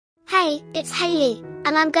Hey, it's Haley,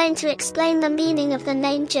 and I'm going to explain the meaning of the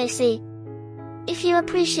name Jacey. If you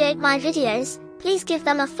appreciate my videos, please give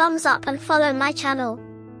them a thumbs up and follow my channel.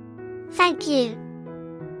 Thank you.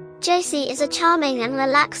 Jacey is a charming and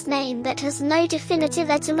relaxed name that has no definitive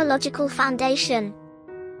etymological foundation.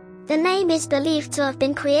 The name is believed to have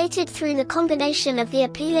been created through the combination of the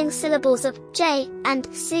appealing syllables of J and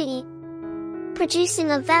C,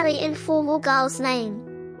 producing a very informal girl's name.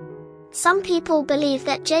 Some people believe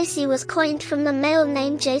that Jacey was coined from the male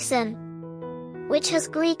name Jason, which has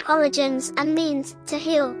Greek origins and means to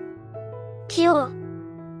heal, cure.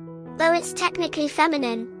 Though it's technically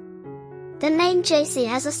feminine, the name Jacey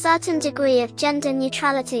has a certain degree of gender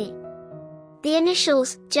neutrality. The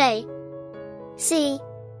initials J, C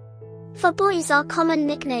for boys are common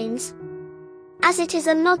nicknames, as it is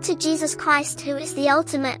a nod to Jesus Christ, who is the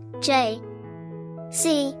ultimate J,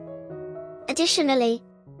 C. Additionally,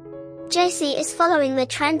 Jacey is following the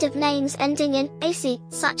trend of names ending in "acy",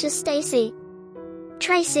 such as Stacy,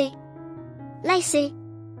 Tracy, Lacey,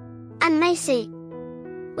 and Macy,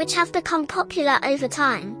 which have become popular over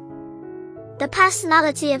time. The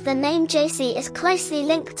personality of the name Jacey is closely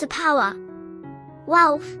linked to power,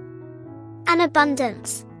 wealth, and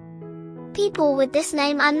abundance. People with this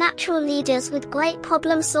name are natural leaders with great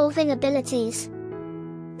problem-solving abilities.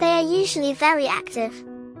 They are usually very active,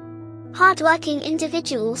 hard-working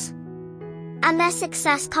individuals, and their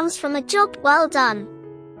success comes from a job well done.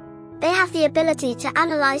 They have the ability to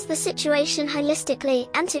analyze the situation holistically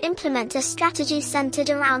and to implement a strategy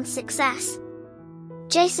centered around success.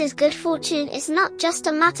 Jacey's good fortune is not just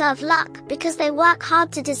a matter of luck because they work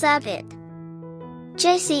hard to deserve it.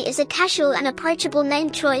 Jacey is a casual and approachable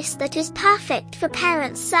name choice that is perfect for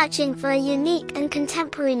parents searching for a unique and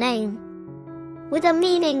contemporary name, with a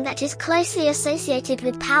meaning that is closely associated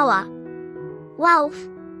with power, wealth,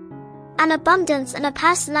 and abundance, and a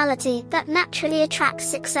personality that naturally attracts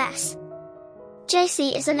success. Jacey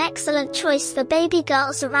is an excellent choice for baby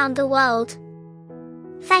girls around the world.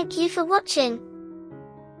 Thank you for watching.